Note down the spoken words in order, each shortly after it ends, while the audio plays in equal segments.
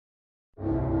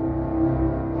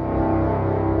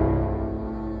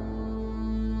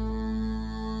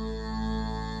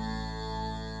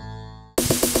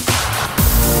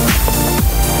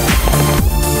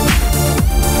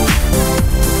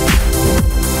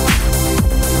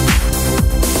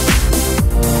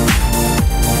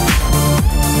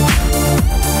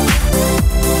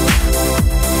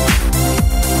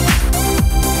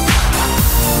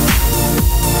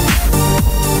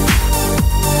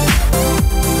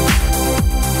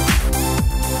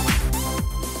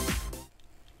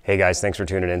Hey guys, thanks for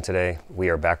tuning in today. We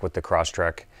are back with the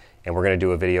Crosstrek, and we're going to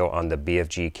do a video on the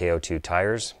BFG KO2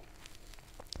 tires.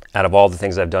 Out of all the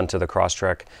things I've done to the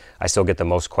Crosstrek, I still get the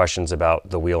most questions about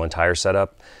the wheel and tire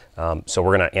setup. So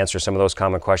we're going to answer some of those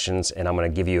common questions, and I'm going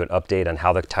to give you an update on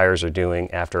how the tires are doing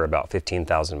after about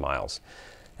 15,000 miles.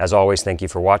 As always, thank you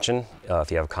for watching.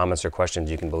 If you have comments or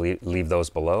questions, you can leave those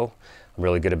below. I'm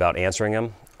really good about answering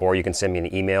them, or you can send me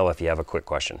an email if you have a quick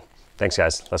question. Thanks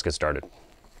guys, let's get started.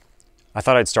 I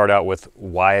thought I'd start out with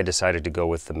why I decided to go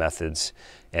with the Methods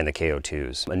and the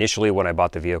KO2s. Initially, when I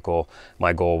bought the vehicle,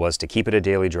 my goal was to keep it a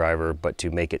daily driver, but to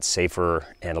make it safer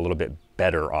and a little bit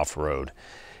better off-road.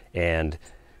 And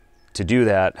to do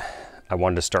that, I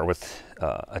wanted to start with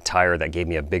a tire that gave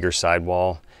me a bigger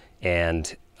sidewall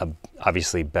and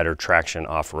obviously better traction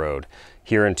off-road.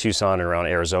 Here in Tucson and around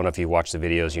Arizona, if you watch the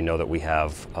videos, you know that we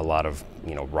have a lot of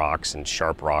rocks and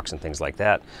sharp rocks and things like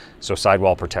that. So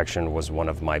sidewall protection was one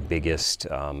of my biggest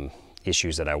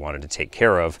issues that I wanted to take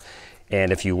care of.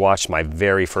 And if you watched my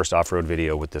very first off-road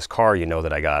video with this car, you know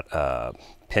that I got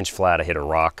pinch flat. I hit a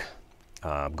rock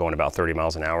going about 30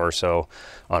 miles an hour or so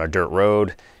on a dirt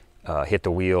road, hit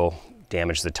the wheel,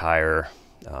 damaged the tire.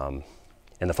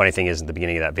 And the funny thing is, in the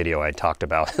beginning of that video, I talked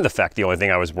about the fact the only thing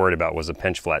I was worried about was a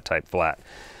pinch flat type flat.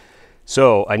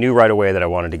 So I knew right away that I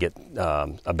wanted to get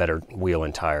a better wheel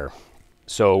and tire.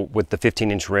 So with the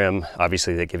 15-inch rim,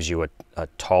 obviously that gives you a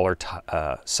taller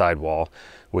sidewall,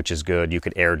 which is good. You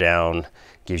could air down,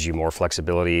 gives you more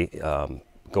flexibility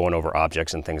going over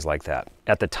objects and things like that.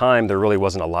 At the time, there really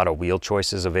wasn't a lot of wheel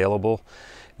choices available.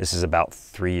 This is about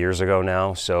 3 years ago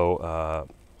now, so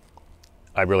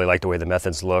I really liked the way the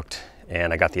Methods looked,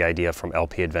 and I got the idea from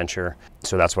LP Adventure,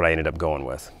 so that's what I ended up going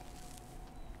with.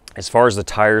 As far as the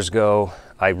tires go,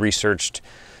 I researched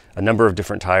a number of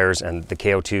different tires, and the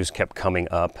KO2s kept coming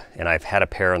up, and I've had a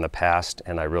pair in the past,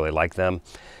 and I really like them.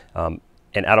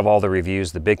 And out of all the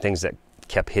reviews, the big things that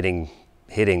kept hitting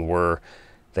were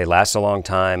they last a long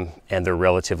time, and they're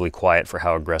relatively quiet for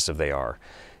how aggressive they are.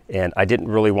 And I didn't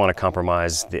really want to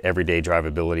compromise the everyday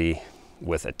drivability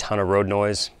with a ton of road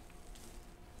noise.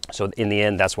 So in the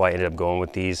end, that's why I ended up going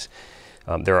with these.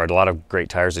 There are a lot of great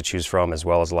tires to choose from, as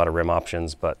well as a lot of rim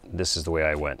options, but this is the way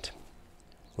I went.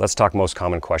 Let's talk most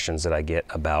common questions that I get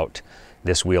about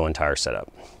this wheel and tire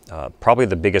setup. Probably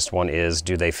the biggest one is,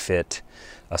 do they fit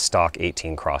a stock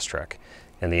 18 Crosstrek?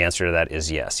 And the answer to that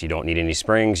is yes. You don't need any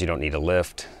springs, you don't need a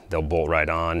lift, they'll bolt right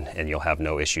on, and you'll have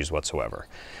no issues whatsoever.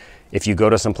 If you go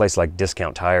to some place like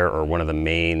Discount Tire or one of the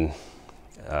main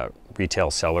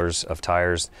retail sellers of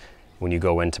tires, when you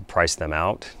go in to price them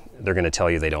out, they're going to tell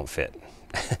you they don't fit.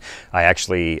 I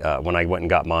actually, when I went and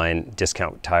got mine,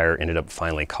 Discount Tire ended up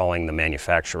finally calling the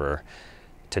manufacturer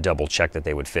to double check that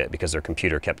they would fit, because their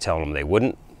computer kept telling them they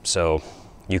wouldn't. So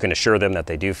you can assure them that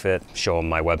they do fit, show them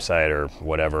my website or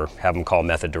whatever, have them call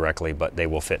Method directly, but they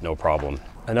will fit no problem.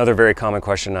 Another very common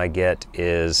question I get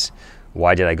is,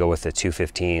 why did I go with the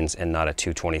 215s and not a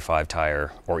 225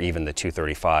 tire, or even the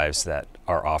 235s that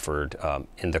are offered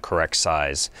in the correct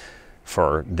size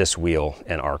for this wheel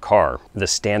and our car? The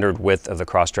standard width of the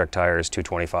Crosstrek tire is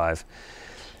 225,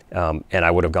 and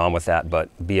I would have gone with that, but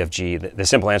BFG, the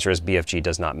simple answer is BFG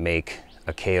does not make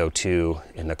a KO2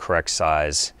 in the correct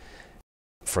size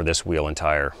for this wheel and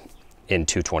tire in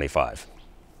 225.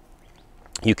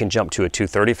 You can jump to a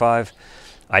 235.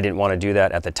 I didn't want to do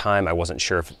that at the time. I wasn't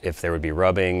sure if there would be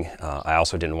rubbing. I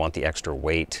also didn't want the extra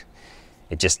weight.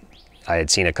 I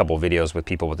had seen a couple of videos with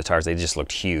people with the tires, they just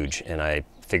looked huge, and I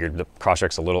figured the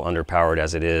Crosstrek's a little underpowered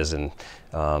as it is, and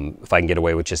if I can get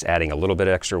away with just adding a little bit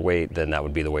of extra weight, then that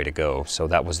would be the way to go. So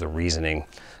that was the reasoning,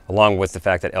 along with the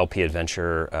fact that LP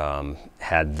Adventure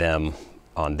had them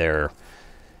on their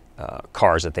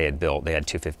cars that they had built. They had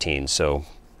 215s, so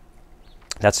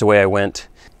that's the way I went.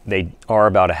 They are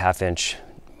about a ½ inch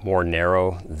more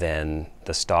narrow than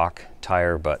the stock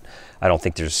tire, but I don't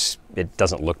think it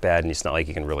doesn't look bad, and it's not like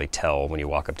you can really tell when you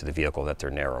walk up to the vehicle that they're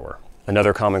narrower.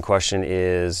 Another common question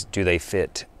is, do they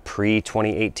fit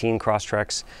pre-2018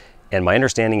 Crosstreks? And my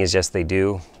understanding is yes, they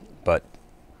do, but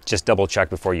just double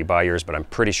check before you buy yours, but I'm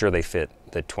pretty sure they fit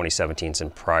the 2017s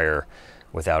and prior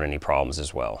without any problems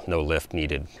as well. No lift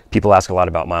needed. People ask a lot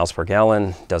about miles per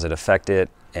gallon. Does it affect it?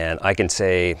 And I can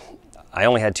say I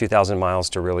only had 2,000 miles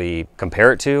to really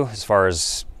compare it to as far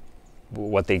as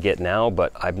what they get now,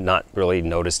 but I've not really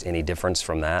noticed any difference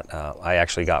from that. I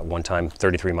actually got one time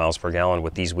 33 miles per gallon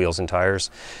with these wheels and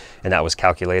tires, and that was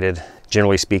calculated.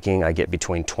 Generally speaking, I get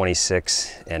between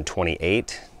 26 and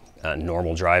 28.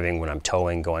 Normal driving when I'm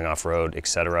towing, going off-road,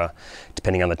 etc.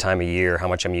 Depending on the time of year, how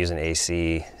much I'm using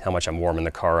AC, how much I'm warming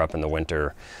the car up in the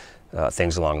winter,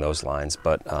 things along those lines.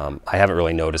 But I haven't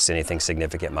really noticed anything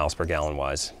significant miles per gallon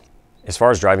wise. As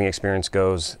far as driving experience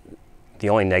goes, the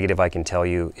only negative I can tell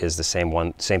you is the same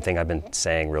thing I've been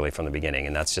saying really from the beginning,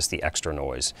 and that's just the extra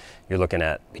noise. You're looking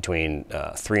at between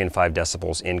 3 and 5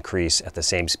 decibels increase at the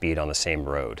same speed on the same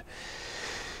road.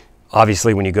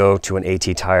 Obviously, when you go to an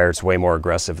AT tire, it's way more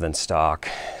aggressive than stock,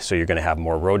 so you're gonna have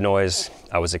more road noise.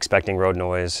 I was expecting road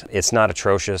noise. It's not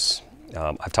atrocious.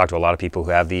 I've talked to a lot of people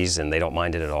who have these and they don't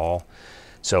mind it at all.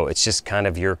 So it's just kind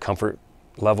of your comfort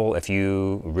level. If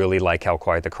you really like how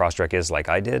quiet the Crosstrek is like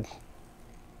I did,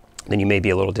 then you may be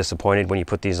a little disappointed when you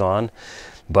put these on.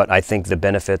 But I think the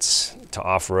benefits to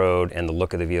off-road and the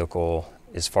look of the vehicle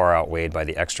is far outweighed by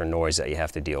the extra noise that you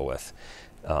have to deal with.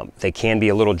 They can be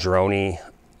a little droney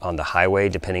on the highway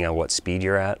depending on what speed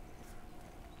you're at.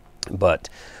 But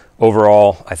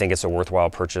overall, I think it's a worthwhile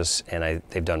purchase, and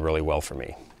they've done really well for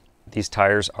me. These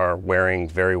tires are wearing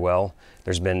very well.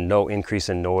 There's been no increase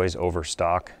in noise over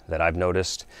stock that I've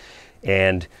noticed.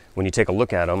 And when you take a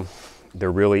look at them,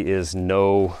 there really is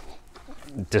no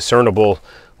discernible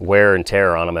wear and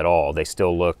tear on them at all. They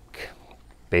still look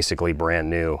basically brand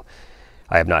new.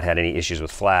 I have not had any issues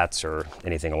with flats or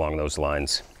anything along those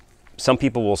lines. Some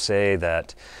people will say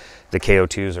that the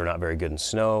KO2s are not very good in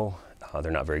snow.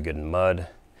 They're not very good in mud.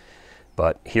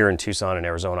 But here in Tucson and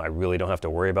Arizona, I really don't have to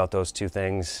worry about those two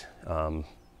things.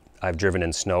 I've driven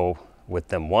in snow with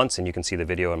them once, and you can see the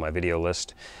video in my video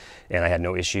list, and I had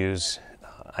no issues.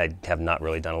 I have not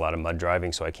really done a lot of mud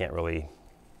driving, so I can't really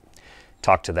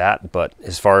talk to that. But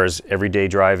as far as everyday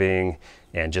driving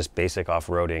and just basic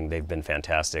off-roading, they've been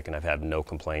fantastic, and I've had no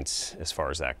complaints as far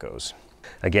as that goes.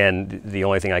 Again, the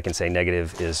only thing I can say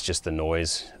negative is just the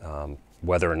noise,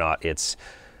 whether or not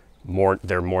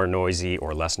they're more noisy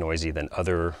or less noisy than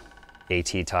other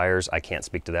AT tires. I can't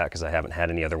speak to that because I haven't had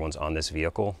any other ones on this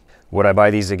vehicle. Would I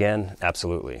buy these again?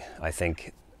 Absolutely. I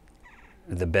think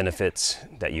the benefits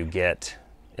that you get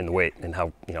in the weight and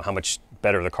how much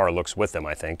better the car looks with them,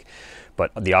 I think.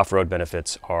 But the off-road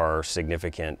benefits are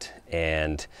significant,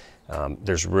 and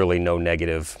there's really no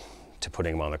negative to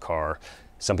putting them on the car.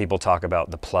 Some people talk about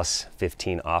the plus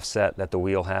 15 offset that the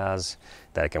wheel has,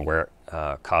 that it can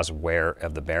cause wear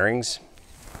of the bearings.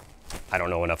 I don't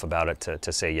know enough about it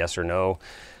to say yes or no.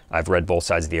 I've read both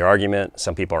sides of the argument.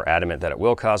 Some people are adamant that it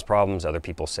will cause problems. Other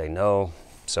people say no.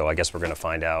 So I guess we're going to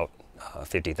find out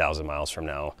 50,000 miles from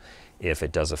now if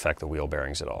it does affect the wheel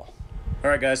bearings at all. All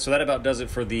right, guys, so that about does it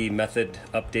for the Method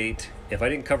update. If I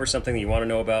didn't cover something that you want to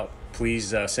know about,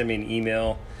 please send me an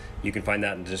email. You can find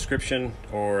that in the description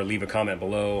or leave a comment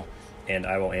below, and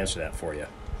I will answer that for you.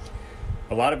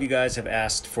 A lot of you guys have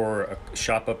asked for a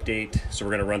shop update, so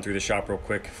we're going to run through the shop real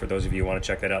quick. For those of you who want to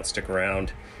check that out, stick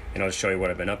around, and I'll just show you what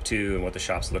I've been up to and what the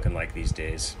shop's looking like these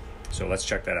days. So let's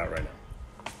check that out right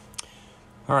now.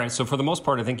 All right, so for the most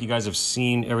part, I think you guys have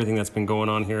seen everything that's been going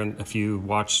on here if you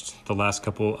watched the last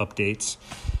couple updates.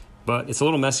 But it's a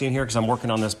little messy in here because I'm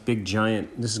working on this big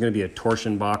giant, this is going to be a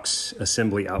torsion box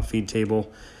assembly outfeed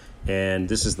table, and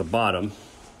this is the bottom.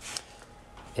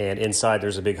 And inside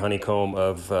there's a big honeycomb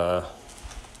of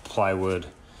plywood.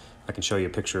 I can show you a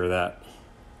picture of that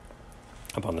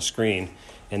up on the screen.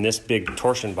 And this big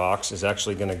torsion box is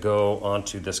actually going to go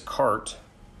onto this cart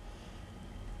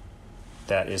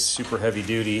that is super heavy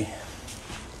duty,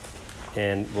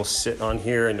 and will sit on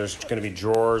here, and there's going to be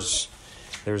drawers.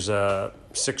 There's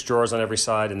 6 drawers on every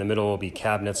side. In the middle will be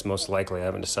cabinets, most likely. I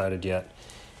haven't decided yet.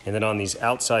 And then on these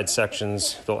outside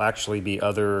sections, there'll actually be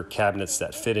other cabinets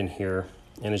that fit in here.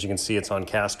 And as you can see, it's on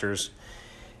casters.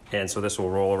 And so this will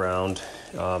roll around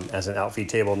as an outfeed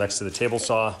table next to the table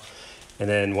saw. And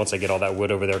then once I get all that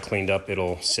wood over there cleaned up,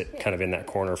 it'll sit kind of in that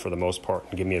corner for the most part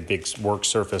and give me a big work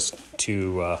surface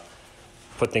to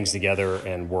put things together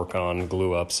and work on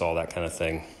glue ups, all that kind of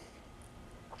thing.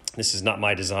 This is not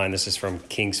my design. This is from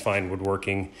King's Fine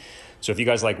Woodworking. So if you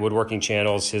guys like woodworking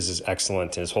channels, his is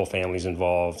excellent, and his whole family's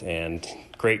involved, and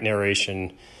great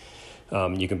narration.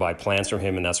 You can buy plans from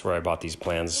him, and that's where I bought these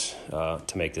plans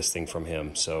to make this thing from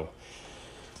him. So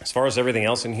as far as everything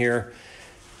else in here,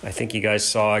 I think you guys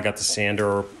saw I got the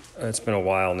sander. It's been a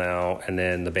while now, and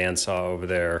then the bandsaw over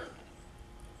there.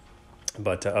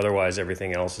 But otherwise,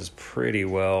 everything else is pretty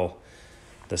well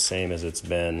the same as it's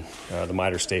been. The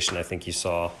miter station, I think you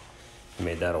saw, I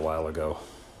made that a while ago.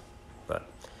 But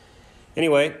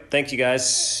anyway, thank you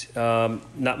guys.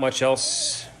 Not much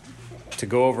else to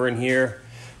go over in here.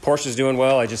 Porsche's doing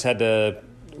well. I just had to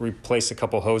replace a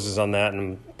couple hoses on that, and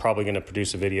I'm probably going to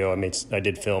produce a video. I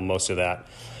did film most of that.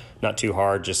 Not too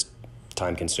hard, just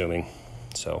time consuming.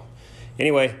 So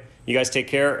anyway, you guys take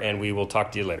care, and we will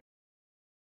talk to you later.